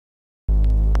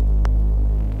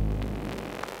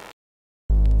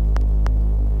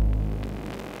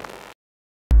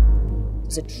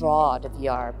There's a draw to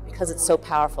VR because it's so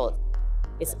powerful.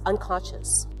 It's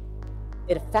unconscious.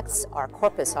 It affects our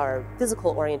corpus, our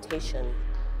physical orientation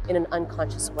in an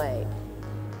unconscious way.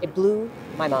 It blew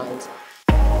my mind.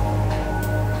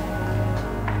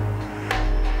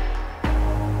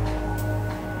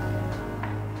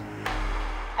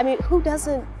 I mean, who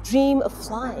doesn't dream of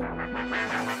flying?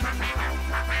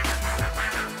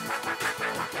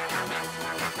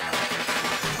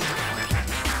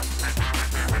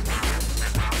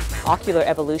 Ocular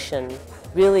evolution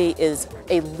really is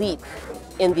a leap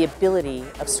in the ability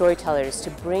of storytellers to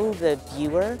bring the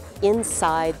viewer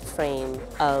inside the frame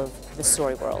of the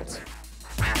story world.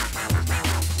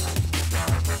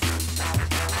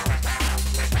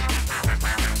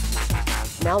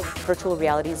 Now virtual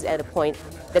reality is at a point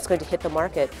that's going to hit the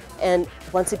market, and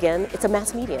once again, it's a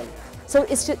mass medium. So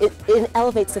it's just, it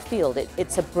elevates the field.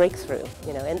 It's a breakthrough,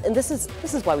 you know, and this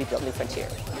is why we built New Frontier.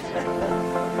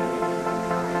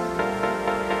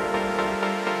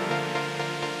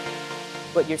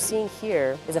 What you're seeing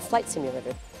here is a flight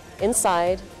simulator.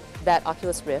 Inside that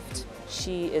Oculus Rift,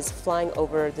 she is flying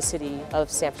over the city of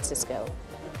San Francisco.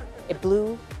 It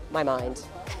blew my mind.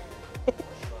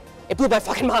 It blew my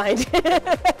fucking mind.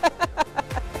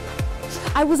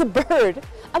 I was a bird.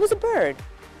 I was a bird.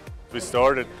 We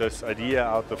started this idea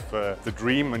out of the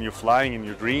dream when you're flying in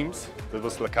your dreams. That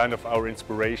was kind of our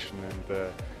inspiration,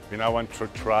 and we now want to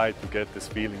try to get this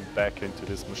feeling back into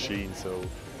this machine. So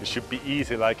it should be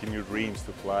easy, like in your dreams,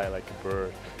 to fly like a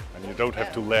bird, and you don't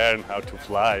have to learn how to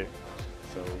fly.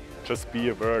 So just be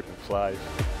a bird and fly.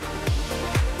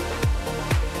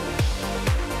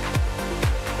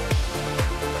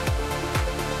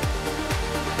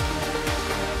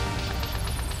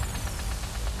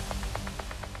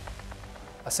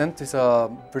 Ascent is a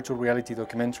virtual reality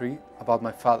documentary about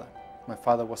my father. My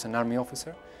father was an army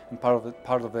officer and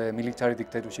part of the military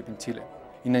dictatorship in Chile.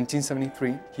 In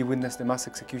 1973, he witnessed the mass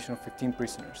execution of 15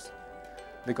 prisoners.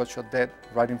 They got shot dead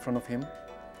right in front of him.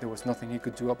 There was nothing he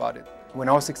could do about it. When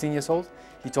I was 16 years old,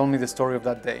 he told me the story of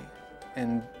that day,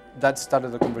 and that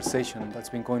started a conversation that's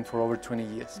been going for over 20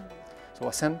 years. So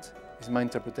Ascent is my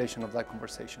interpretation of that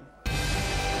conversation.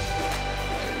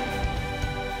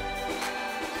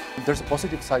 There's a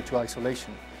positive side to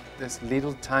isolation. There's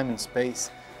little time and space,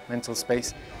 mental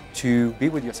space, to be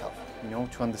with yourself, you know,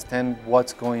 to understand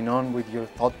what's going on with your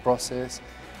thought process,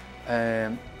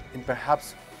 and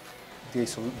perhaps the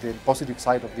positive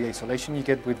side of the isolation you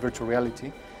get with virtual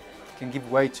reality can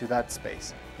give way to that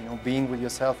space. You know, being with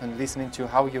yourself and listening to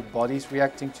how your body is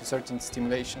reacting to certain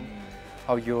stimulation,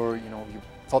 how your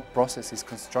thought process is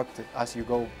constructed as you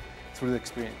go through the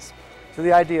experience. So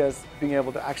the idea is being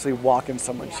able to actually walk in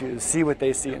someone's shoes, see what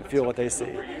they see and feel what they see,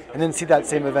 and then see that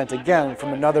same event again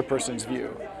from another person's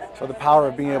view. So the power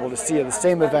of being able to see the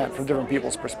same event from different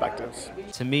people's perspectives.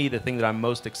 To me, the thing that I'm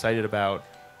most excited about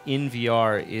in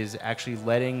VR is actually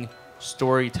letting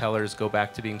storytellers go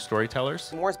back to being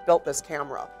storytellers. Morris built this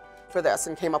camera for this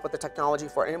and came up with the technology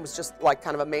for it, and it was just like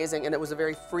kind of amazing, and it was a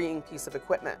very freeing piece of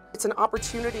equipment. It's an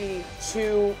opportunity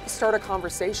to start a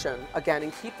conversation again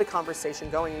and keep the conversation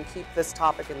going and keep this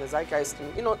topic in the zeitgeist,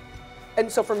 and you know,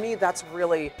 and so for me that's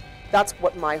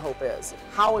what my hope is.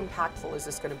 How impactful is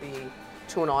this going to be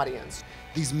to an audience?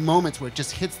 These moments where it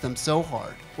just hits them so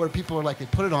hard, where people are like, they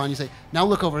put it on, you say, now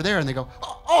look over there, and they go,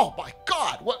 oh my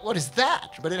God, what is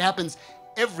that? But it happens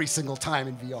every single time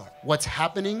in VR. What's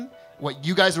happening, what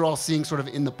you guys are all seeing sort of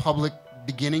in the public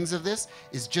beginnings of this,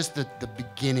 is just the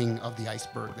beginning of the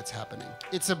iceberg that's happening.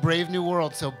 It's a brave new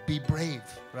world, so be brave,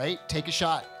 right? Take a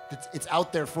shot. It's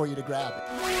out there for you to grab.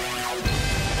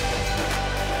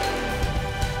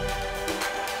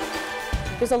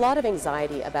 There's a lot of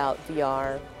anxiety about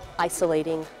VR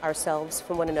isolating ourselves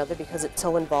from one another because it's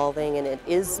so involving and it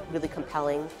is really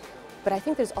compelling. But I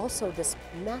think there's also this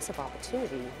massive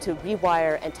opportunity to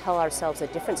rewire and tell ourselves a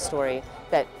different story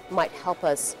that might help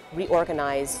us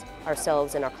reorganize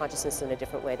ourselves and our consciousness in a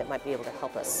different way, that might be able to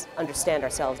help us understand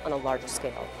ourselves on a larger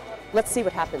scale. Let's see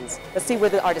what happens. Let's see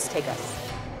where the artists take us.